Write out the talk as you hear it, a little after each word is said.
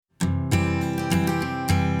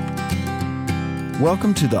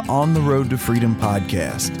Welcome to the On the Road to Freedom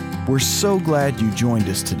podcast. We're so glad you joined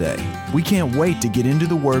us today. We can't wait to get into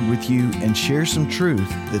the Word with you and share some truth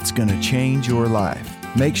that's going to change your life.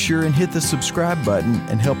 Make sure and hit the subscribe button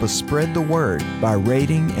and help us spread the word by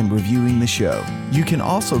rating and reviewing the show. You can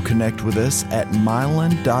also connect with us at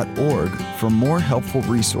mylan.org for more helpful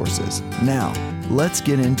resources. Now, let's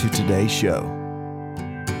get into today's show.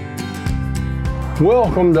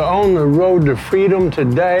 Welcome to On the Road to Freedom.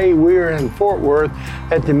 Today we're in Fort Worth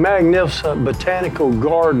at the magnificent Botanical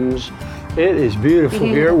Gardens. It is beautiful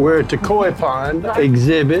here. We're at the Koi Pond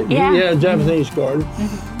exhibit. Japanese garden.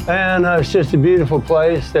 And it's just a beautiful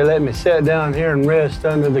place. They let me sit down here and rest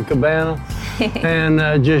under the cabana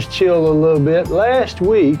and just chill a little bit. Last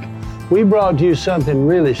week, we brought you something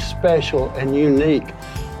really special and unique.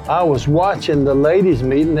 I was watching the ladies'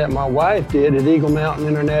 meeting that my wife did at Eagle Mountain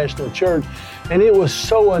International Church, and it was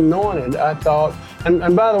so anointed, I thought.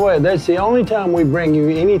 And by the way, that's the only time we bring you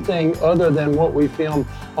anything other than what we film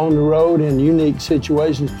on the road in unique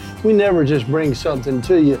situations. We never just bring something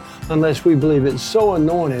to you unless we believe it's so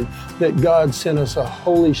anointed that God sent us a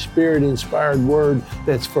Holy Spirit-inspired word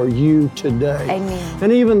that's for you today. Amen.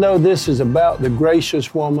 And even though this is about the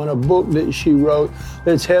Gracious Woman, a book that she wrote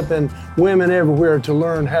that's helping women everywhere to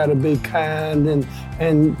learn how to be kind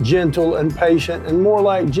and gentle and patient and more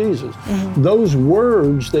like Jesus. Those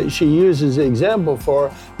words that she uses example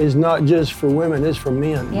for is not just for women, it's for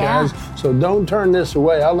men, guys. So don't turn this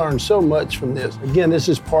away. I learned so much from this. Again, this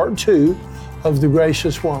is part 2 of the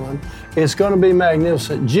Gracious Woman. It's going to be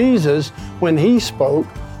magnificent. Jesus, when he spoke,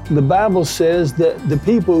 the Bible says that the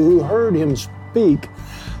people who heard him speak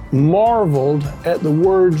marveled at the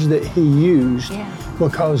words that he used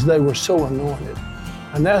because they were so anointed.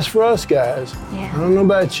 And that's for us, guys. I don't know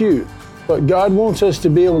about you, but God wants us to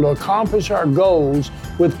be able to accomplish our goals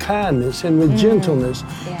with kindness and with gentleness,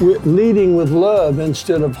 with leading with love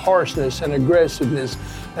instead of harshness and aggressiveness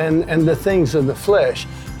and the things of the flesh.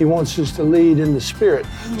 He wants us to lead in the Spirit.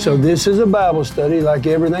 So this is a Bible study like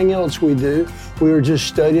everything else we do. We are just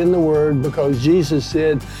studying the Word because Jesus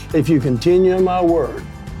said, if you continue in my Word,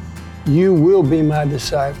 you will be my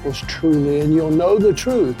disciples truly, and you'll know the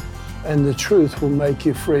truth, and the truth will make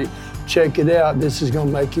you free. Check it out. This is going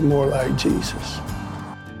to make you more like Jesus.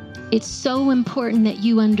 It's so important that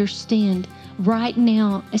you understand right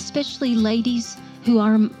now, especially ladies who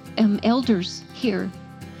are elders here,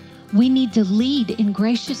 we need to lead in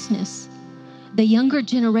graciousness. The younger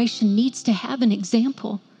generation needs to have an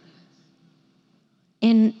example.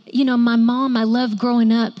 And, you know, my mom, I love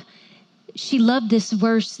growing up, she loved this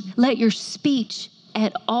verse, let your speech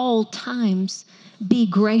at all times be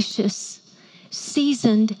gracious,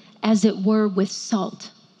 seasoned as it were with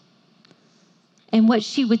salt. And what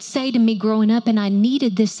she would say to me growing up, and I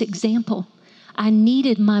needed this example. I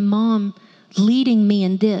needed my mom leading me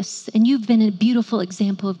in this. And you've been a beautiful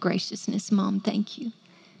example of graciousness, Mom. Thank you.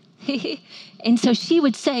 And so she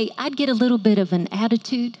would say, I'd get a little bit of an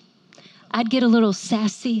attitude. I'd get a little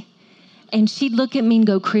sassy. And she'd look at me and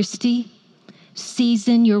go, Christy,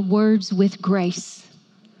 season your words with grace.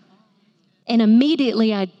 And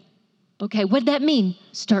immediately okay, what'd that mean?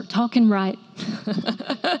 Start talking right.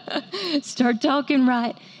 Start talking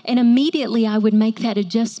right. And immediately I would make that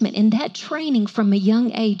adjustment. And that training from a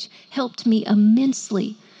young age helped me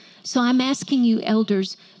immensely. So I'm asking you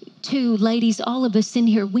elders, too, ladies, all of us in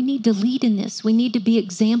here, we need to lead in this. We need to be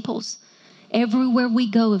examples everywhere we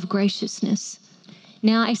go of graciousness.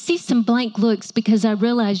 Now, I see some blank looks because I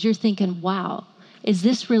realize you're thinking, wow, is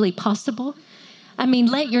this really possible? I mean,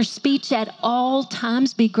 let your speech at all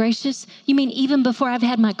times be gracious. You mean even before I've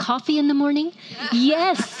had my coffee in the morning?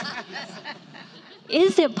 Yes.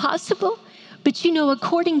 Is it possible? But you know,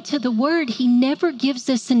 according to the Word, He never gives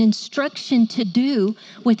us an instruction to do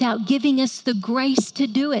without giving us the grace to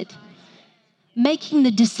do it. Making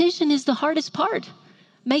the decision is the hardest part.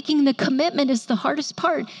 Making the commitment is the hardest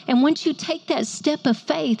part. And once you take that step of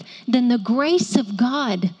faith, then the grace of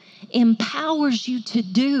God empowers you to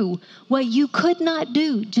do what you could not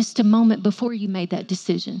do just a moment before you made that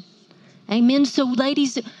decision. Amen. So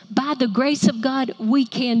ladies, by the grace of God, we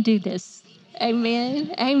can do this.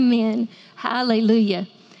 Amen. Amen. Hallelujah.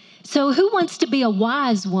 So who wants to be a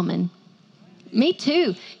wise woman? Me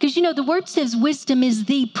too. Because you know, the Word says wisdom is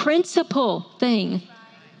the principal thing.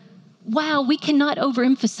 Wow, we cannot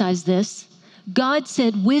overemphasize this. God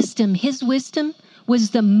said wisdom, His wisdom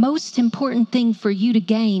was the most important thing for you to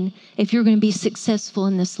gain if you're going to be successful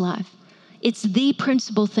in this life. It's the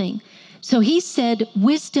principal thing. So He said,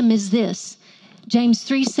 wisdom is this. James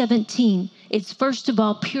 3:17. It's first of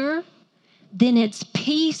all pure, then it's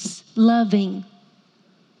peace loving.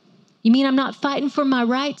 You mean I'm not fighting for my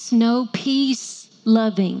rights? No, peace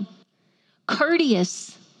loving,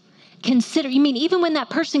 courteous. Consider, you mean even when that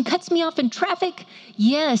person cuts me off in traffic?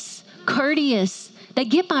 Yes, courteous. They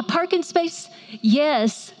get my parking space?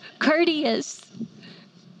 Yes, courteous.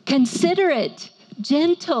 Considerate,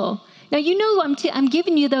 gentle. Now, you know I'm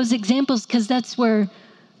giving you those examples because that's where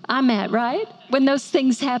I'm at, right? When those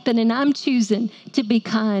things happen and I'm choosing to be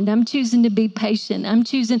kind, I'm choosing to be patient,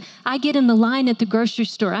 I get in the line at the grocery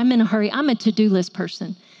store, I'm in a hurry, I'm a to-do list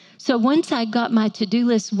person. So once I got my to-do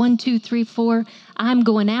list, 1, 2, 3, 4, I'm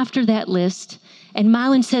going after that list. And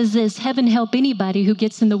Mylan says this, heaven help anybody who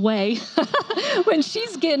gets in the way when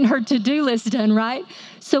she's getting her to-do list done, right?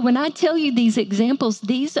 So when I tell you these examples,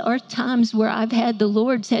 these are times where I've had the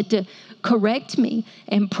Lord's had to correct me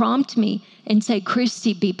and prompt me and say,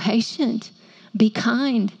 Christy, be patient, be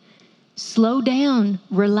kind, slow down,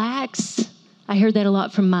 relax. I hear that a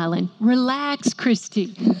lot from Mylan. Relax,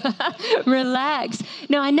 Christy. Relax.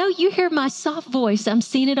 Now, I know you hear my soft voice. I'm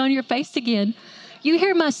seeing it on your face again. You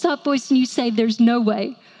hear my soft voice and you say, there's no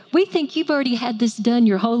way. We think you've already had this done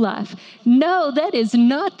your whole life. No, that is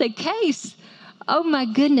not the case. Oh my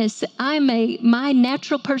goodness. My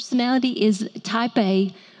natural personality is type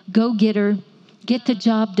A, go-getter, get the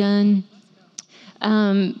job done.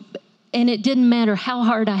 And it didn't matter how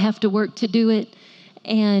hard I have to work to do it.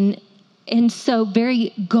 And so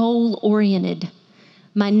very goal-oriented.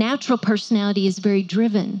 My natural personality is very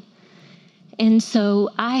driven. And so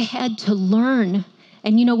I had to learn.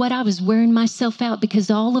 And you know what? I was wearing myself out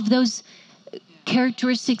because all of those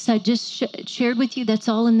characteristics I just shared with you, that's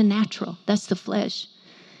all in the natural. That's the flesh.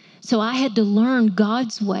 So I had to learn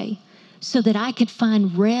God's way so that I could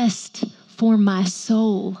find rest for my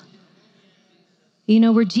soul. You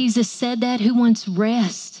know where Jesus said that? Who wants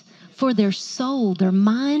rest for their soul, their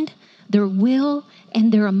mind, their will,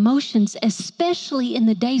 and their emotions, especially in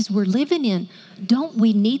the days we're living in? Don't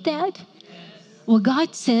we need that? Well,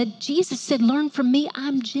 Jesus said, learn from me.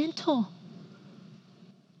 I'm gentle.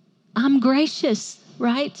 I'm gracious,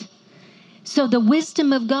 right? So the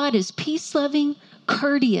wisdom of God is peace-loving,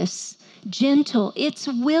 courteous, gentle. It's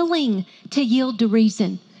willing to yield to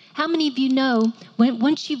reason. How many of you know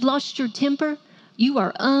once you've lost your temper, you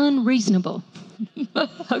are unreasonable?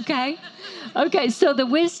 Okay? Okay, so the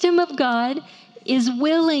wisdom of God is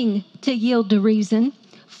willing to yield to reason,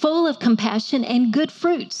 full of compassion and good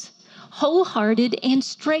fruits, wholehearted and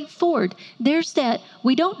straightforward. There's that,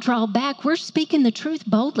 we don't draw back. We're speaking the truth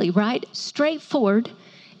boldly, right? Straightforward,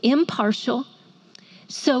 impartial.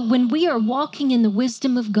 So when we are walking in the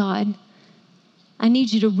wisdom of God, I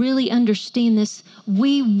need you to really understand this.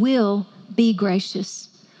 We will be gracious.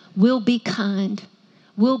 We'll be kind.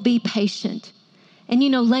 We'll be patient. And you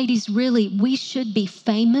know, ladies, really, we should be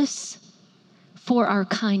famous for our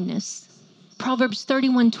kindness. Proverbs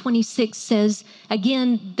 31:26 says,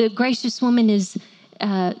 again, the gracious woman is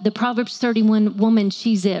the Proverbs 31 woman.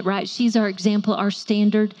 She's it, right? She's our example, our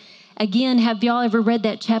standard. Again, have y'all ever read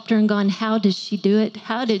that chapter and gone, how does she do it?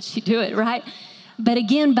 How did she do it, right? But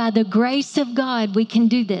again, by the grace of God, we can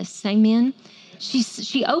do this. Amen.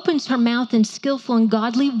 She opens her mouth in skillful and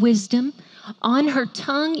godly wisdom. On her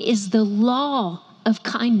tongue is the law of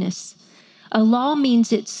kindness. A law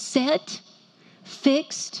means it's set,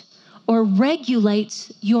 fixed, or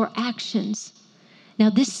regulates your actions. Now,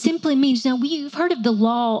 this simply means, you've heard of the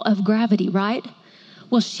law of gravity, right?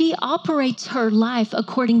 Well, she operates her life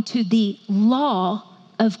according to the law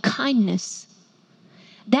of kindness.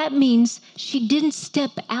 That means she didn't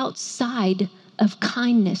step outside of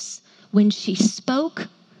kindness when she spoke,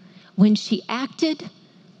 when she acted,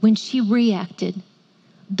 when she reacted.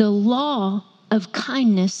 The law of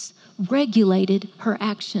kindness regulated her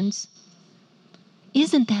actions.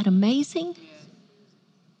 Isn't that amazing?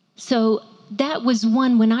 So that was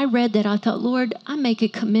one, when I read that, I thought, Lord, I make a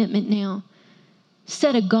commitment now.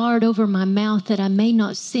 Set a guard over my mouth that I may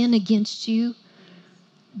not sin against you,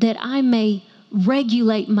 that I may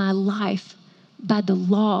regulate my life by the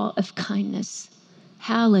law of kindness.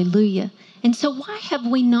 Hallelujah. And so why have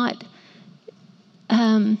we not,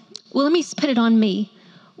 let me put it on me.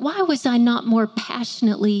 Why was I not more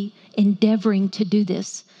passionately endeavoring to do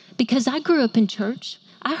this? Because I grew up in church.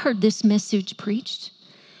 I heard this message preached.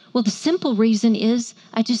 Well, the simple reason is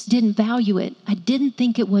I just didn't value it. I didn't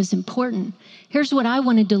think it was important. Here's what I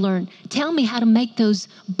wanted to learn. Tell me how to make those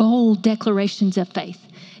bold declarations of faith.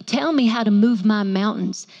 Tell me how to move my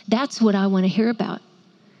mountains. That's what I want to hear about.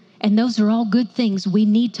 And those are all good things. We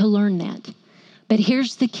need to learn that. But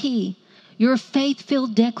here's the key. Your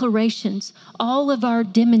faith-filled declarations, all of our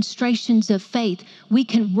demonstrations of faith, we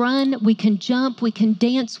can run, we can jump, we can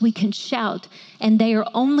dance, we can shout, and they are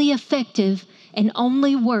only effective and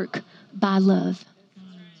only work by love.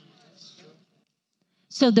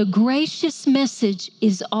 So the gracious message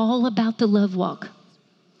is all about the love walk.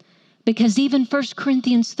 Because even 1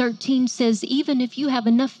 Corinthians 13 says, even if you have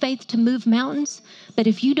enough faith to move mountains, but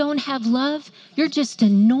if you don't have love, you're just a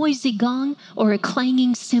noisy gong or a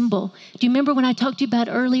clanging cymbal. Do you remember when I talked to you about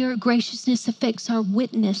earlier, graciousness affects our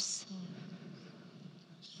witness?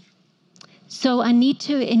 So I need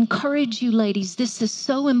to encourage you, ladies, this is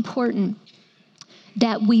so important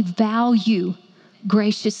that we value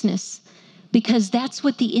graciousness, because that's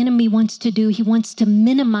what the enemy wants to do. He wants to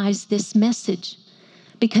minimize this message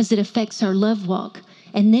because it affects our love walk,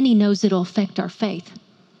 and then he knows it'll affect our faith.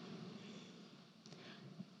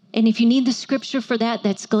 And if you need the scripture for that,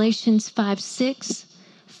 that's Galatians 5:6.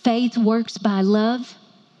 Faith works by love.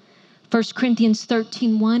 1 Corinthians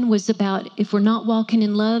 13:1 was about if we're not walking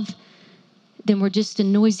in love, then we're just a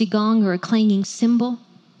noisy gong or a clanging cymbal.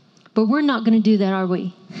 But we're not going to do that, are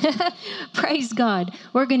we? Praise God.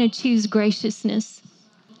 We're going to choose graciousness.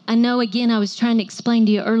 I know, again, I was trying to explain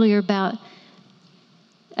to you earlier about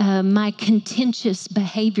my contentious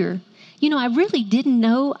behavior. You know, I really didn't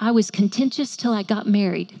know I was contentious till I got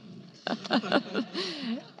married.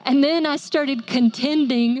 And then I started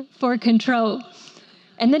contending for control.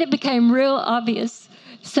 And then it became real obvious.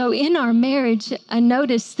 So in our marriage, I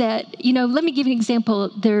noticed that, you know, let me give you an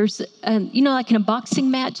example. There's, you know, like in a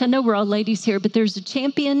boxing match, I know we're all ladies here, but there's a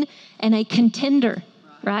champion and a contender,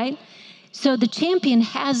 right? So the champion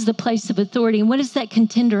has the place of authority. And what is that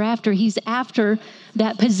contender after? He's after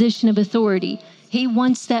that position of authority. He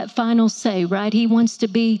wants that final say, right? He wants to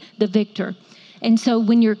be the victor. And so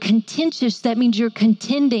when you're contentious, that means you're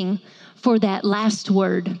contending for that last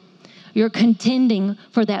word. You're contending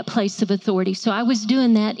for that place of authority. So I was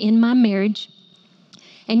doing that in my marriage.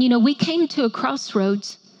 And, you know, we came to a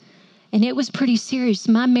crossroads, and it was pretty serious.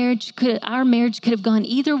 Our marriage could have gone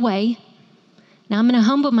either way. Now, I'm going to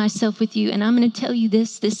humble myself with you, and I'm going to tell you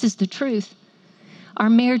this. This is the truth. Our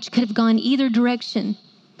marriage could have gone either direction.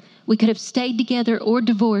 We could have stayed together or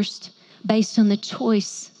divorced based on the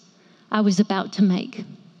choice I was about to make.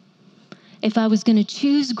 If I was going to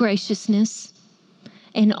choose graciousness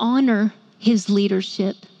and honor his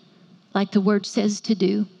leadership, like the word says to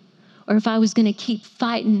do, or if I was going to keep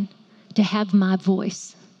fighting to have my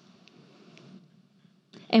voice.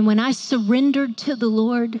 And when I surrendered to the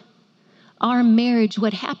Lord, our marriage,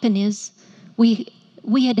 what happened is we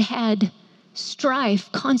had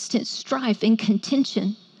strife, constant strife and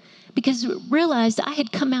contention, because realized I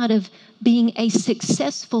had come out of being a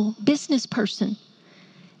successful business person.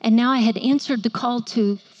 And now I had answered the call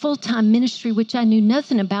to full-time ministry, which I knew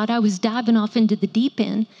nothing about. I was diving off into the deep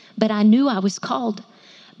end, but I knew I was called.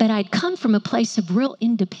 But I'd come from a place of real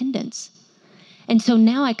independence. And so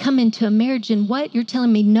now I come into a marriage, and what? You're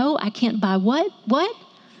telling me, no, I can't buy what? What?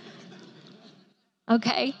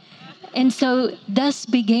 Okay. And so thus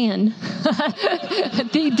began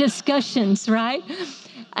the discussions, right?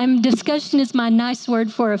 Discussion is my nice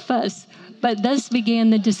word for a fuss, but thus began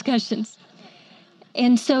the discussions.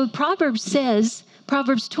 And so Proverbs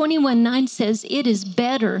 21:9 says, it is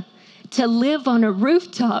better to live on a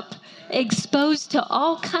rooftop exposed to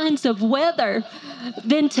all kinds of weather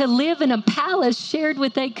than to live in a palace shared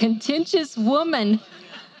with a contentious woman.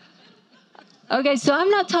 Okay, so I'm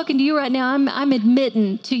not talking to you right now. I'm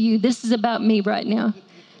admitting to you, this is about me right now.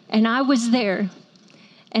 And I was there.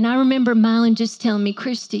 And I remember Mylon just telling me,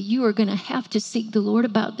 Christy, you are going to have to seek the Lord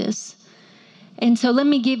about this. And so let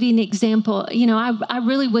me give you an example. You know, I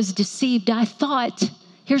really was deceived. I thought,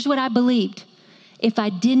 here's what I believed. If I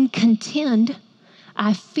didn't contend,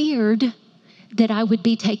 I feared that I would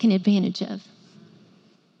be taken advantage of.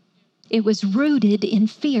 It was rooted in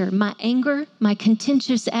fear. My anger, my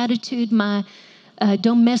contentious attitude, my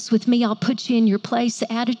don't mess with me, I'll put you in your place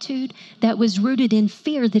attitude, that was rooted in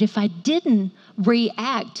fear that if I didn't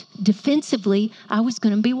react defensively, I was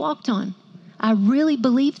going to be walked on. I really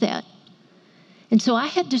believed that. And so I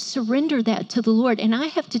had to surrender that to the Lord. And I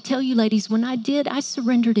have to tell you, ladies, when I did, I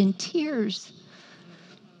surrendered in tears.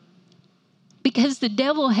 Because the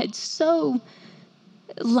devil had so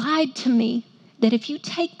lied to me that if you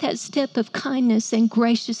take that step of kindness and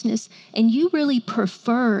graciousness and you really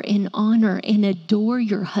prefer and honor and adore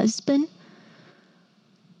your husband,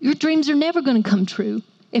 your dreams are never going to come true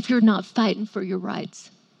if you're not fighting for your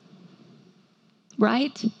rights.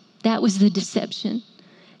 Right? That was the deception.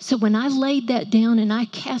 So when I laid that down and I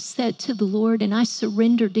cast that to the Lord and I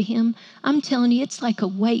surrendered to him, I'm telling you, it's like a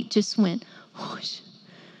weight just went whoosh.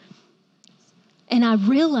 And I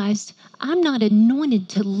realized I'm not anointed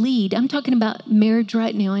to lead. I'm talking about marriage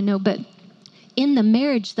right now, I know, but in the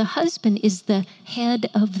marriage, the husband is the head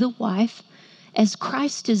of the wife, as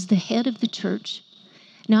Christ is the head of the church.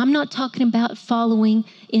 Now, I'm not talking about following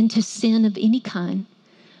into sin of any kind,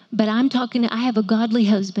 but I have a godly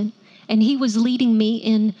husband, and he was leading me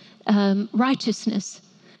in righteousness.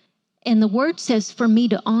 And the word says for me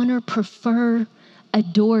to honor, prefer,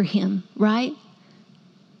 adore him, right?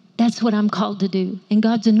 That's what I'm called to do. And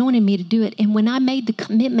God's anointed me to do it. And when I made the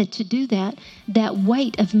commitment to do that, that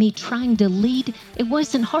weight of me trying to lead, it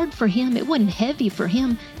wasn't hard for him. It wasn't heavy for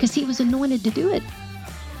him because he was anointed to do it.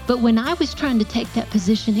 But when I was trying to take that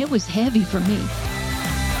position, it was heavy for me.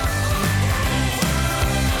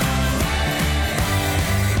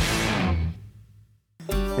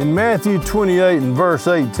 In Matthew 28 and verse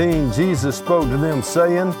 18, Jesus spoke to them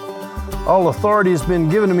saying, "All authority has been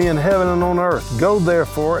given to me in heaven and on earth. Go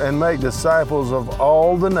therefore and make disciples of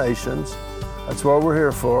all the nations." That's what we're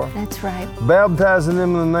here for. That's right. Baptizing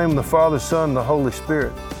them in the name of the Father, Son, and the Holy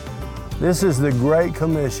Spirit. This is the great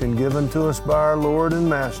commission given to us by our Lord and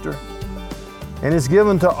Master. And it's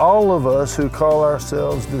given to all of us who call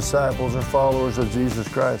ourselves disciples or followers of Jesus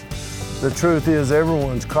Christ. The truth is,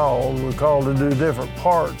 everyone's called. We're called to do different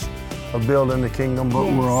parts of building the kingdom, but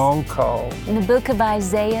Yes. we're all called. In the book of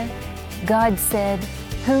Isaiah, God said,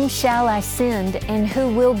 "Whom shall I send and who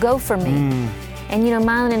will go for me?" And you know,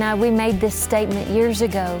 Mylon and I, we made this statement years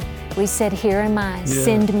ago. We said, "Here am I,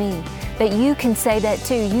 send me." But you can say that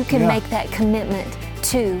too. You can make that commitment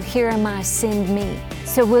to, "Here am I, send me."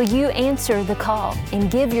 So will you answer the call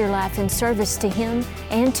and give your life in service to Him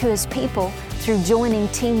and to His people through joining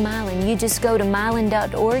Team Mylon? You just go to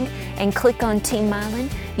mylon.org and click on Team Mylon.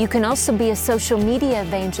 You can also be a social media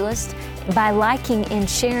evangelist by liking and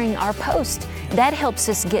sharing our post. That helps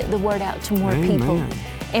us get the word out to more people.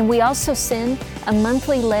 And we also send a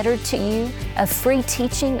monthly letter to you, a free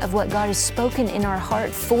teaching of what God has spoken in our heart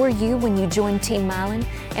for you when you join Team Mylon.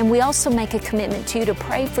 And we also make a commitment to you to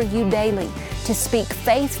pray for you daily, to speak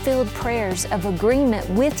faith-filled prayers of agreement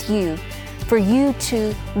with you for you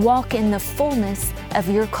to walk in the fullness of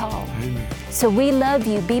your call. Amen. So we love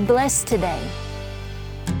you. Be blessed today.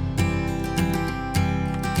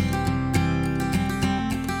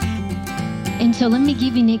 And so let me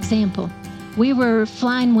give you an example. We were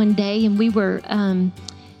flying one day and we were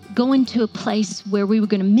going to a place where we were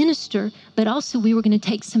going to minister, but also we were going to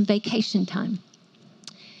take some vacation time.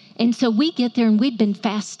 And so we get there and we'd been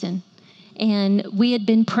fasting and we had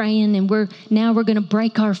been praying and we're going to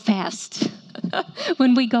break our fast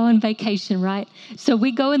when we go on vacation, right? So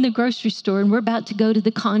we go in the grocery store and we're about to go to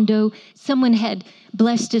the condo. Someone had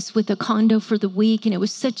blessed us with a condo for the week and it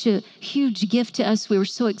was such a huge gift to us. We were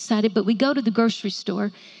so excited, but we go to the grocery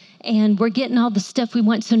store and we're getting all the stuff we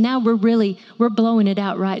want. So now we're blowing it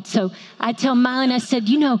out, right? So I tell Mylon, I said,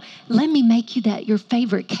 let me make you your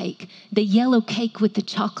favorite cake, the yellow cake with the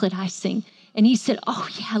chocolate icing. And he said, "Oh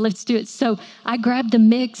yeah, let's do it." So I grabbed the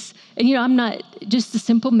mix, and I'm not just the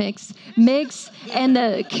simple mix and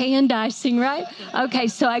the canned icing, right? Okay,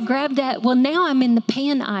 so I grabbed that. Well, now I'm in the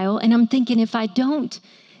pan aisle, and I'm thinking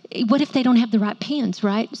what if they don't have the right pans,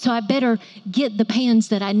 right? So I better get the pans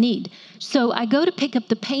that I need. So I go to pick up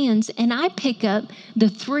the pans, and I pick up the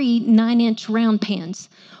 3 9-inch round pans.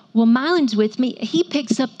 Well, Mylon's with me. He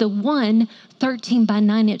picks up the 1 13 by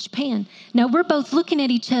 9-inch pan. Now, we're both looking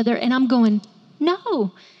at each other, and I'm going,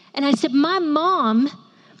 "No." And I said, "My mom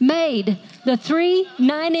made the 3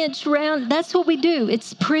 9-inch round. That's what we do.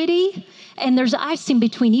 It's pretty, and there's icing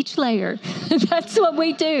between each layer." That's what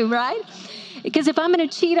we do, right? Because if I'm going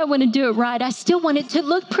to cheat, I want to do it right. I still want it to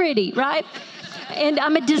look pretty, right? And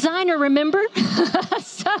I'm a designer, remember?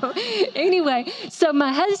 So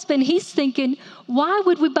my husband, he's thinking, why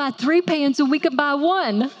would we buy 3 pans when we could buy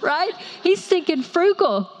 1, right? He's thinking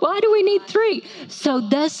frugal. Why do we need 3? So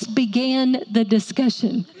thus began the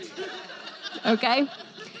discussion. Okay?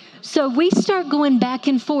 So we start going back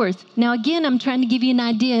and forth. Now, again, I'm trying to give you an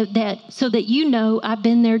idea so that I've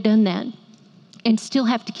been there, done that, and still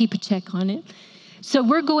have to keep a check on it. So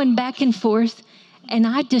we're going back and forth. And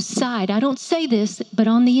I decide, I don't say this, but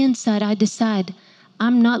on the inside, I decide,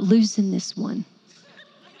 I'm not losing this one.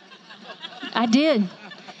 I did.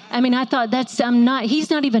 I thought he's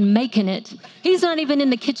not even making it. He's not even in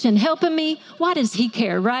the kitchen helping me. Why does he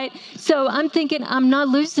care, right? So I'm thinking, I'm not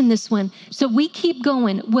losing this one. So we keep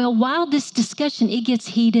going. Well, while this discussion, it gets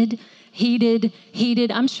heated.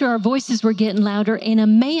 I'm sure our voices were getting louder. And a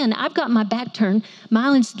man, I've got my back turned.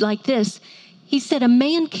 Mylon's like this. He said, a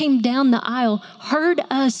man came down the aisle, heard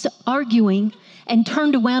us arguing, and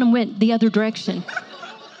turned around and went the other direction.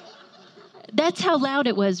 That's how loud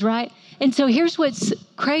it was, right? And so here's what's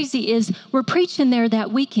crazy is we're preaching there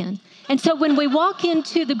that weekend. And so when we walk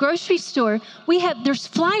into the grocery store, there's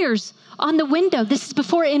flyers on the window. This is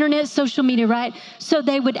before internet, social media, right? So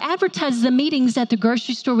they would advertise the meetings at the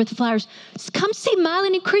grocery store with flyers. Come see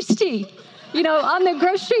Mylon and Christy, on the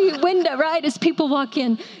grocery window, right? As people walk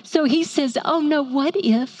in. So he says, oh no, what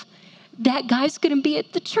if that guy's going to be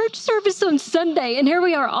at the church service on Sunday? And here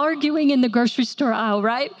we are arguing in the grocery store aisle,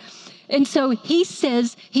 right? And so he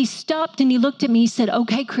says, he stopped and he looked at me, he said,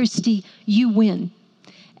 okay, Christy, you win.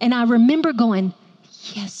 And I remember going,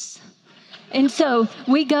 yes. And so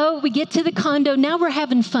we get to the condo. Now we're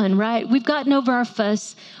having fun, right? We've gotten over our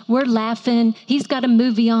fuss. We're laughing. He's got a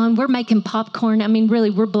movie on. We're making popcorn. I mean, really,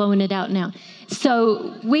 we're blowing it out now.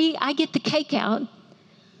 So I get the cake out,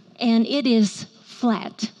 and it is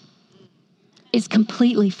flat. It's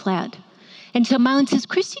completely flat. And so Mylon says,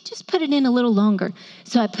 Christy, just put it in a little longer.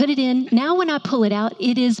 So I put it in. Now when I pull it out,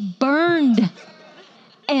 it is burned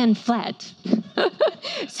and flat.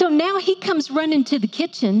 So now he comes running to the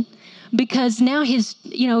kitchen because now he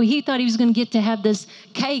thought he was going to get to have this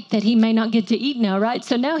cake that he may not get to eat now, right?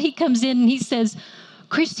 So now he comes in and he says,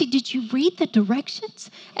 Christy, did you read the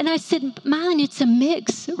directions? And I said, Mylon, it's a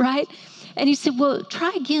mix, right? And he said, well,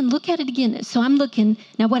 try again. Look at it again. So I'm looking.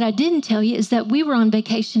 Now, what I didn't tell you is that we were on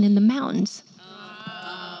vacation in the mountains.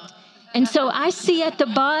 And so I see at the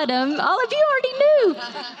bottom, all of you already knew.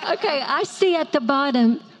 Okay, I see at the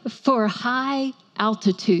bottom for high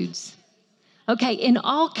altitudes. Okay, in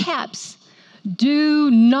all caps,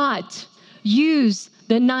 do not use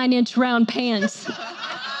the 9-inch round pans.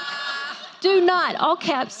 Do not, all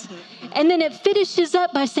caps. And then it finishes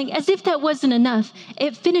up by saying, as if that wasn't enough,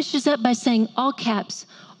 it finishes up by saying, all caps,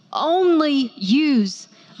 only use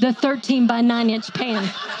the 13 by 9-inch pan.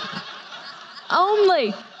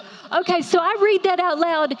 Only. Okay, so I read that out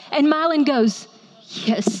loud, and Mylon goes,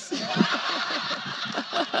 yes.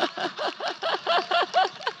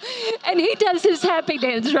 And he does his happy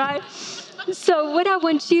dance, right? So what I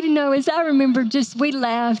want you to know is I remember we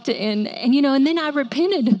laughed, and then I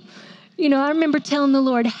repented. I remember telling the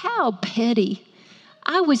Lord, how petty.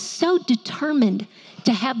 I was so determined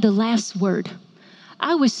to have the last word.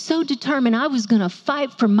 I was so determined I was going to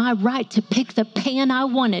fight for my right to pick the pan I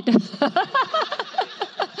wanted.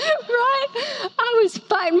 Right? I was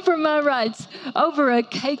fighting for my rights over a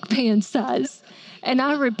cake pan size. And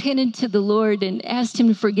I repented to the Lord and asked him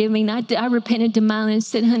to forgive me. And I repented to Mylon and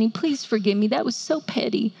said, honey, please forgive me. That was so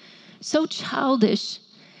petty, so childish.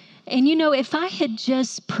 And if I had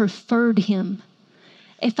just preferred him,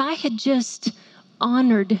 if I had just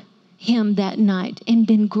honored him that night and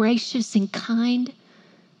been gracious and kind,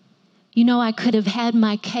 I could have had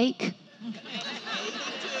my cake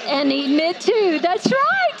and eaten it too. That's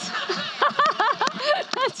right.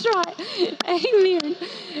 That's right. Amen.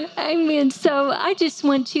 Amen. So I just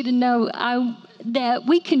want you to know that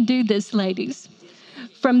we can do this, ladies.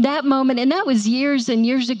 From that moment, and that was years and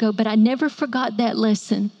years ago, but I never forgot that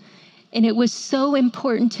lesson. And it was so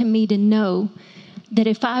important to me to know that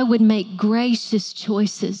if I would make gracious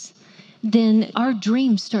choices, then our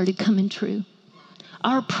dreams started coming true.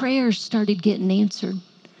 Our prayers started getting answered.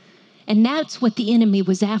 And that's what the enemy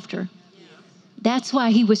was after. That's why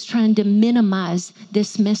he was trying to minimize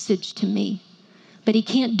this message to me. But he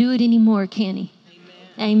can't do it anymore, can he?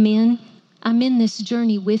 Amen. I'm in this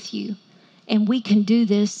journey with you, and we can do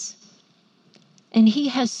this. And he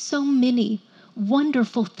has so many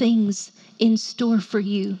wonderful things in store for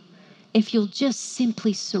you if you'll just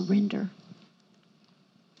simply surrender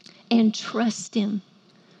and trust him.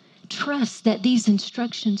 Trust that these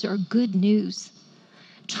instructions are good news.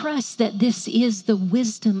 Trust that this is the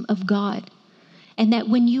wisdom of God, and that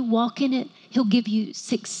when you walk in it, he'll give you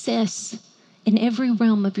success in every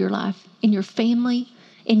realm of your life, in your family,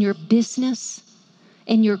 in your business,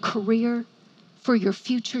 in your career, for your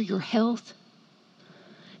future, your health.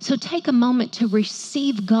 So take a moment to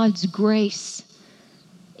receive God's grace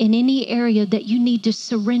in any area that you need to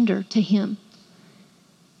surrender to him.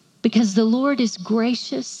 Because the Lord is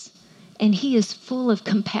gracious and he is full of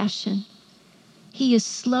compassion. He is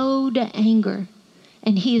slow to anger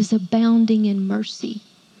and he is abounding in mercy.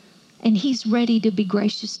 And he's ready to be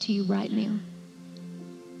gracious to you right now.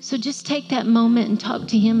 So just take that moment and talk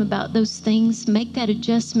to him about those things. Make that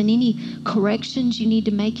adjustment, any corrections you need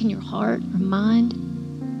to make in your heart or mind.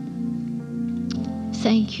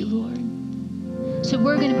 Thank you, Lord. So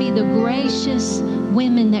we're going to be the gracious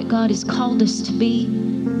women that God has called us to be.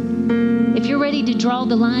 If you're ready to draw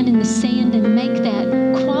the line in the sand and make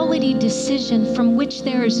that quality decision from which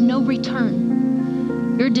there is no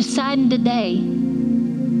return, you're deciding today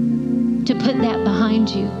to put that behind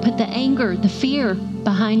you. Put the anger, the fear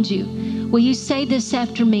behind you. Will you say this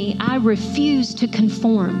after me? I refuse to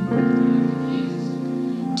conform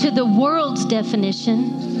to the world's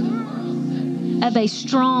definition of a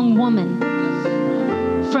strong woman.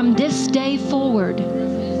 From this day forward,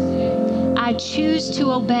 I choose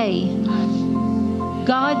to obey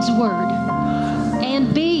God's word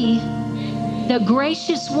and be the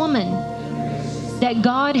gracious woman that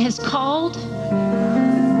God has called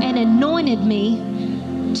and anointed me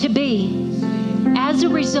to be. As a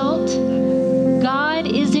result, God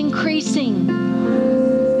is increasing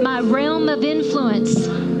my realm of influence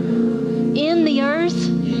in the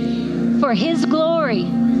earth for His glory.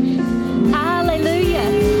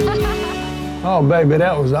 Hallelujah. Oh, baby,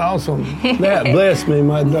 that was awesome. That blessed me,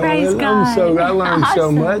 my daughter. Praise God. I learned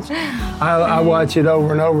so much. I watch it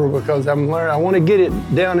over and over because I'm learning. I want to get it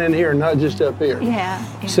down in here, not just up here. Yeah.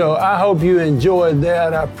 So I hope you enjoyed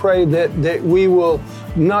that. I pray that we will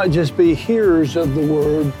not just be hearers of the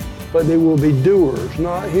word, but they will be doers,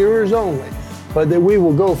 not hearers only, but that we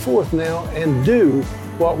will go forth now and do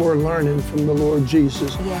what we're learning from the Lord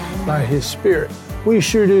Jesus by His Spirit. We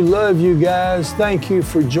sure do love you guys. Thank you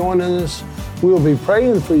for joining us. We'll be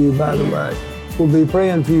praying for you, by the way. We'll be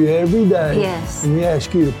praying for you every day. Yes. And we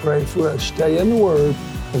ask you to pray for us. Stay in the Word,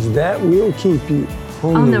 because that will keep you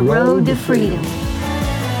on the road to freedom.